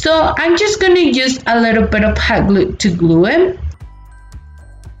beautiful. So I'm just gonna use a little bit of hot glue to glue it.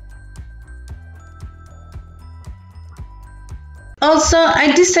 Also,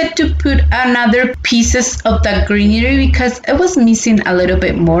 I decided to put another pieces of the greenery because it was missing a little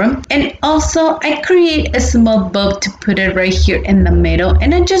bit more. And also, I create a small bulb to put it right here in the middle,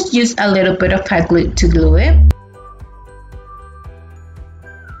 and I just use a little bit of hot glue to glue it.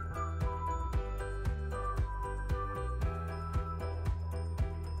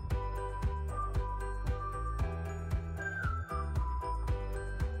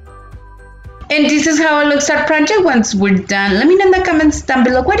 And this is how it looks our project once we're done. Let me know in the comments down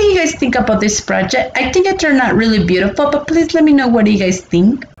below, what do you guys think about this project? I think it turned out really beautiful, but please let me know what do you guys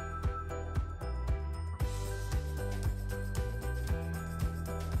think.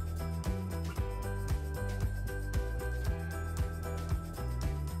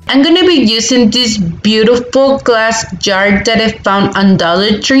 I'm going to be using this beautiful glass jar that I found on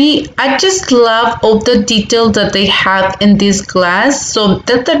Dollar Tree. I just love all the detail that they have in this glass. So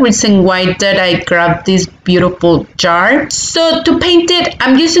that's the reason why that I grabbed this beautiful jar. So to paint it,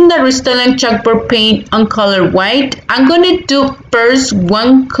 I'm using the Rust-Oleum chalkboard paint on color white. I'm going to do first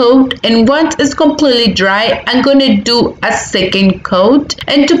one coat, and once it's completely dry, I'm going to do a second coat.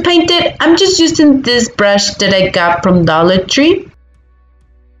 And to paint it, I'm just using this brush that I got from Dollar Tree.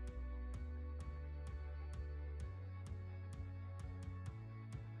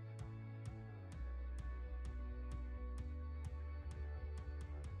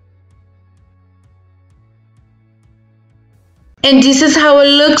 And this is how it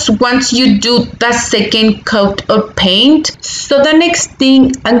looks once you do the second coat of paint. So the next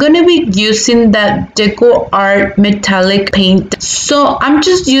thing, I'm going to be using that Deco Art metallic paint. So I'm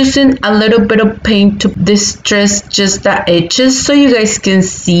just using a little bit of paint to distress just the edges so you guys can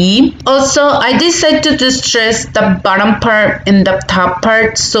see. Also, I decided to distress the bottom part and the top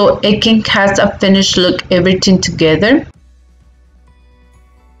part so it can cast a finished look, everything together.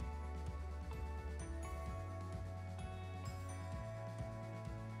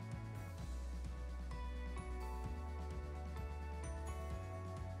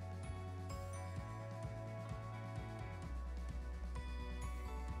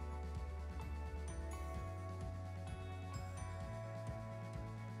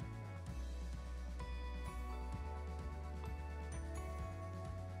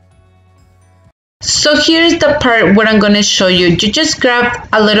 So here is the part where I'm going to show you. You just grab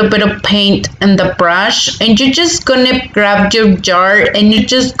a little bit of paint and the brush, and you're just going to grab your jar and you're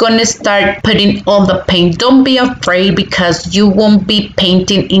just going to start putting all the paint. Don't be afraid because you won't be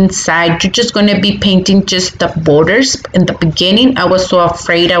painting inside. You're just going to be painting just the borders. In the beginning, I was so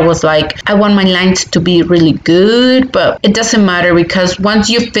afraid. I was like, I want my lines to be really good, but it doesn't matter because once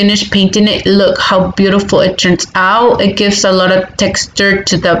you finish painting it, look how beautiful it turns out. It gives a lot of texture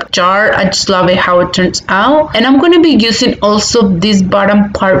to the jar. I just love it how it turns out. And I'm going to be using also this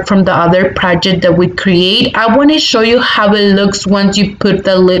bottom part from the other project that we create. I want to show you how it looks once you put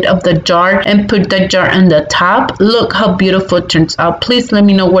the lid of the jar and put the jar on the top. Look how beautiful it turns out. Please let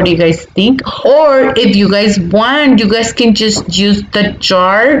me know what you guys think, or if you guys want, you guys can just use the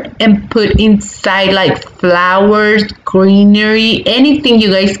jar and put inside like flowers, greenery, anything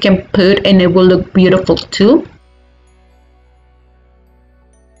you guys can put, and it will look beautiful too.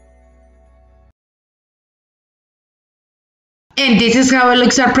 And this is how it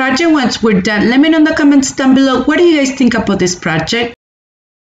looks our project once we're done. Let me know in the comments down below, what do you guys think about this project?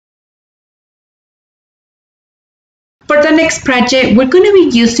 For the next project, we're going to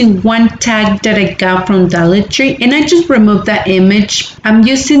be using one tag that I got from Dollar Tree, and I just removed that image. I'm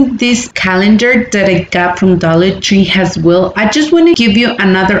using this calendar that I got from Dollar Tree as well. I just want to give you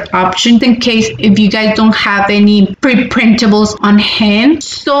another option in case if you guys don't have any pre-printables on hand.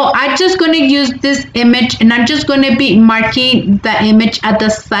 So I'm just going to use this image, and I'm just going to be marking the image at the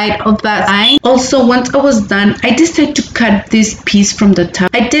side of that line. Also, once I was done, I decided to cut this piece from the top.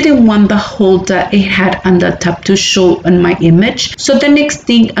 I didn't want the hole that it had on the top to show on my image. So the next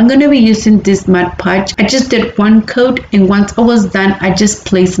thing, I'm gonna be using this matte Podge. I just did one coat, and once I was done, I just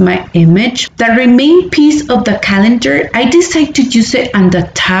placed my image. The remaining piece of the calendar, I decided to use it on the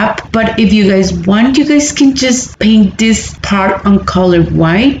top, but if you guys want, you guys can just paint this part on color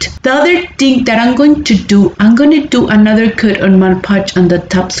white. The other thing that I'm going to do, I'm going to do another coat on my Podge on the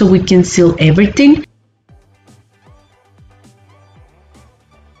top so we can seal everything.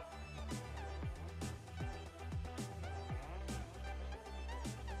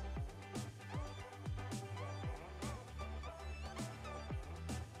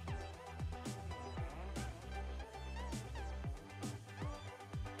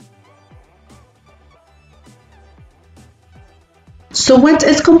 So once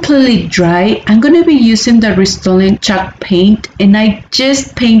it's completely dry, I'm going to be using the Rust-Oleum chalk paint, and I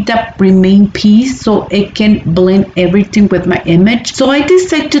just paint that remaining piece so it can blend everything with my image. So I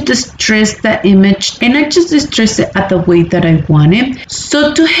decided to distress the image, and I just distress it at the way that I want it.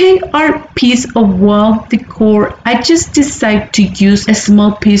 So to hang our piece of wall decor, I just decided to use a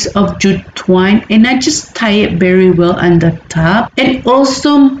small piece of jute twine, and I just tie it very well on the top. And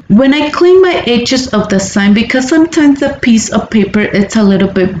also when I clean my edges of the sign, because sometimes the piece of paper it's a little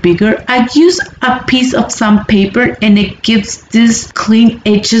bit bigger, I use a piece of sandpaper, and it gives these clean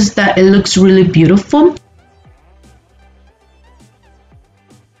edges that it looks really beautiful.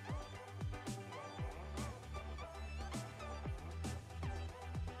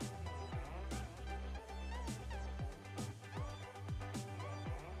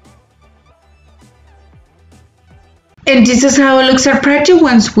 And this is how it looks our project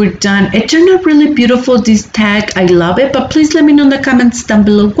once we're done. It turned out really beautiful, this tag. I love it, but please let me know in the comments down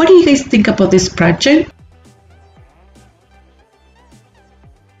below, what do you guys think about this project?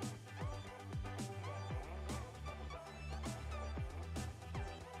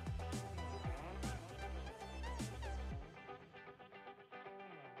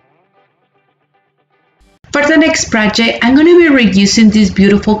 For the next project, I'm going to be reusing this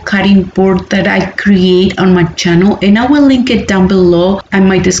beautiful cutting board that I create on my channel, and I will link it down below in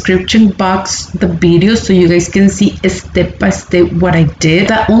my description box, the video, so you guys can see step by step what I did.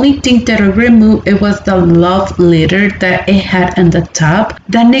 The only thing that I removed, it was the love letter that it had on the top.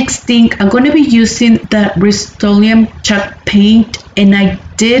 The next thing, I'm going to be using the Rust-Oleum chalk paint, and I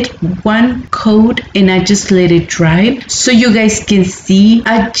did one coat and I just let it dry so you guys can see.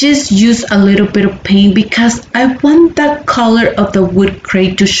 I just use a little bit of paint because I want the color of the wood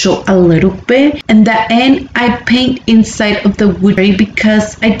crate to show a little bit. In the end, I paint inside of the wood crate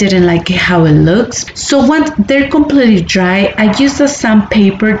because I didn't like how it looks. So once they're completely dry, I use the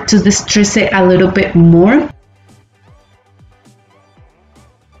sandpaper to distress it a little bit more.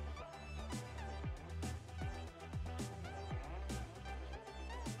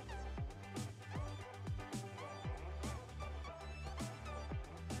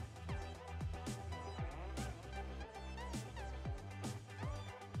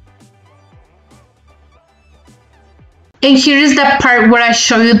 And here is the part where I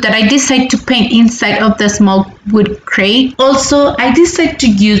show you that I decided to paint inside of the small wood crate. Also, I decided to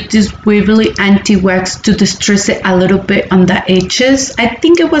use this Waverly anti-wax to distress it a little bit on the edges. I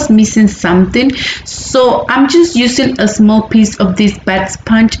think it was missing something, so I'm just using a small piece of this bad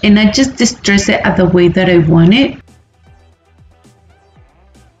sponge, and I just distress it at the way that I want it.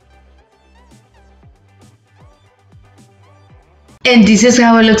 And this is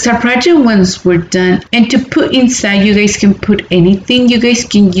how it looks our project once we're done. And to put inside, you guys can put anything. You guys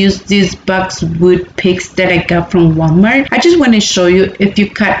can use these boxwood picks that I got from Walmart. I just want to show you, if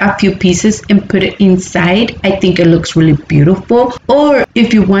you cut a few pieces and put it inside, I think it looks really beautiful. Or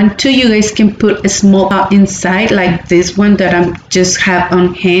if you want to, you guys can put a small pot inside, like this one that I just have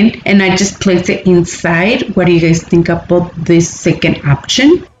on hand, and I just place it inside. What do you guys think about this second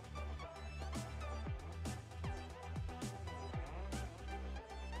option?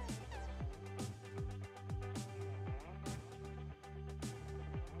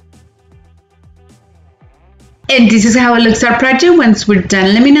 And this is how it looks our project once we're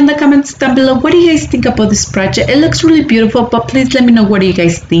done. Let me know in the comments down below, what do you guys think about this project? It looks really beautiful, but please let me know, what do you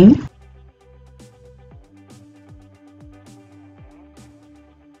guys think?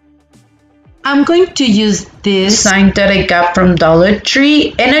 I'm going to use this sign that I got from Dollar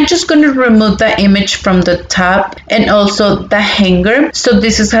Tree, and I'm just going to remove the image from the top and also the hanger. So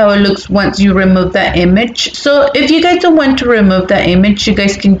this is how it looks once you remove the image. So if you guys don't want to remove the image, you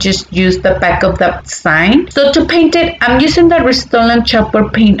guys can just use the back of the sign. So to paint it, I'm using the Rust-Oleum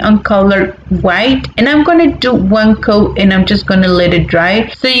chalkboard paint on color white, and I'm going to do one coat and I'm just going to let it dry.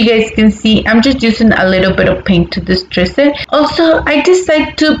 So you guys can see I'm just using a little bit of paint to distress it. Also, I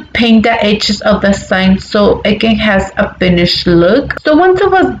decided to paint the edges of the sign so so it can has a finished look. So once it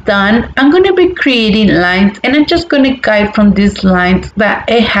was done, I'm going to be creating lines, and I'm just going to guide from these lines that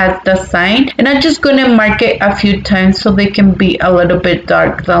it has the sign, and I'm just going to mark it a few times so they can be a little bit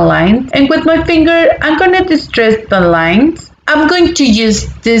dark, the lines. And with my finger, I'm going to distress the lines. I'm going to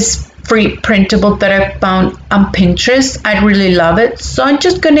use this free printable that I found on Pinterest. I really love it. So I'm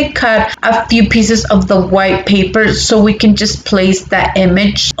just going to cut a few pieces of the white paper so we can just place that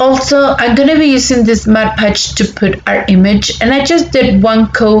image. Also, I'm going to be using this Mod Podge to put our image, and I just did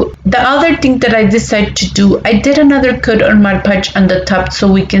one coat. The other thing that I decided to do, I did another coat on Mod Podge on the top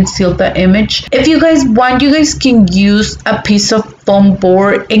so we can seal the image. If you guys want, you guys can use a piece of foam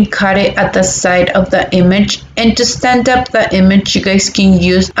board and cut it at the side of the image, and to stand up the image you guys can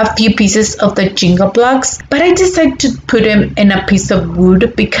use a few pieces of the Jenga blocks, but I decided to put them in a piece of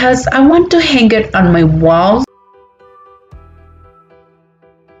wood because I want to hang it on my wall.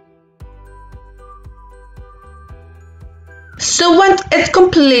 So once it's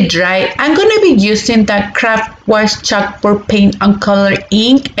completely dry, I'm going to be using that craft wash chalkboard paint on color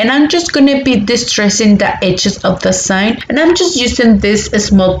ink, and I'm just going to be distressing the edges of the sign, and I'm just using this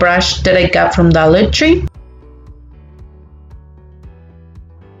small brush that I got from Dollar Tree.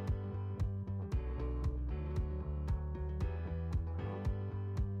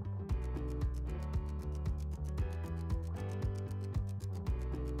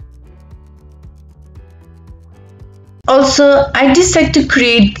 Also, I decided to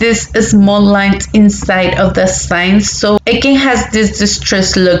create this small lines inside of the sign so it can has this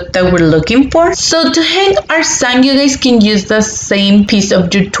distressed look that we're looking for. So to hang our sign, you guys can use the same piece of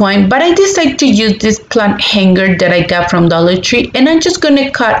Jute twine, but I decided to use this plant hanger that I got from Dollar Tree, and I'm just going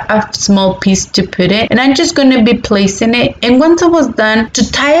to cut a small piece to put it, and I'm just going to be placing it. And once I was done,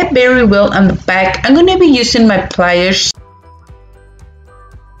 to tie it very well on the back, I'm going to be using my pliers.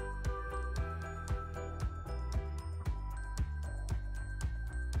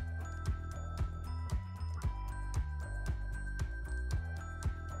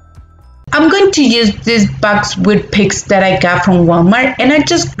 I'm going to use this box with picks that I got from Walmart, and I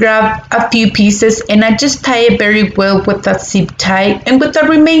just grabbed a few pieces and I just tie it very well with a zip tie, and with the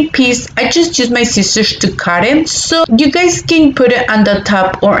remaining piece I just use my scissors to cut it. So you guys can put it on the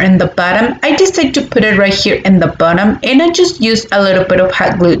top or in the bottom. I decided to put it right here in the bottom, and I just used a little bit of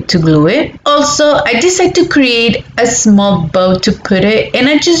hot glue to glue it. Also, I decided to create a small bow to put it, and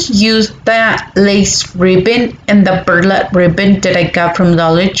I just used the lace ribbon and the burlap ribbon that I got from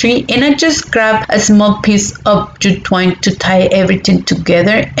Dollar Tree, and I just grab a small piece of Jute twine to tie everything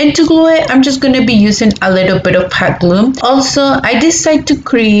together, and to glue it I'm just going to be using a little bit of hot glue. Also, I decided to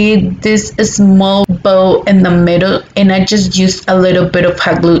create this small bow in the middle, and I just used a little bit of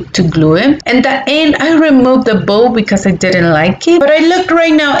hot glue to glue it. And the end, I removed the bow because I didn't like it, but I looked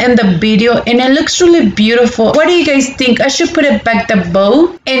right now in the video and it looks really beautiful. What do you guys think? I should put it back the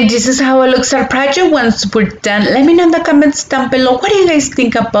bow. And this is how it looks our project once we're done. Let me know in the comments down below, what do you guys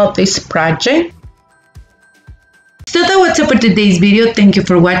think about this project? So that was it for today's video. Thank you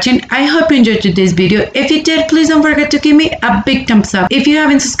for watching. I hope you enjoyed today's video. If you did, please don't forget to give me a big thumbs up. If you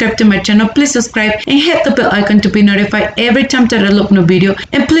haven't subscribed to my channel, please subscribe and hit the bell icon to be notified every time that I upload a new video.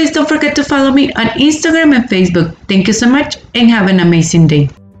 And please don't forget to follow me on Instagram and Facebook. Thank you so much and have an amazing day.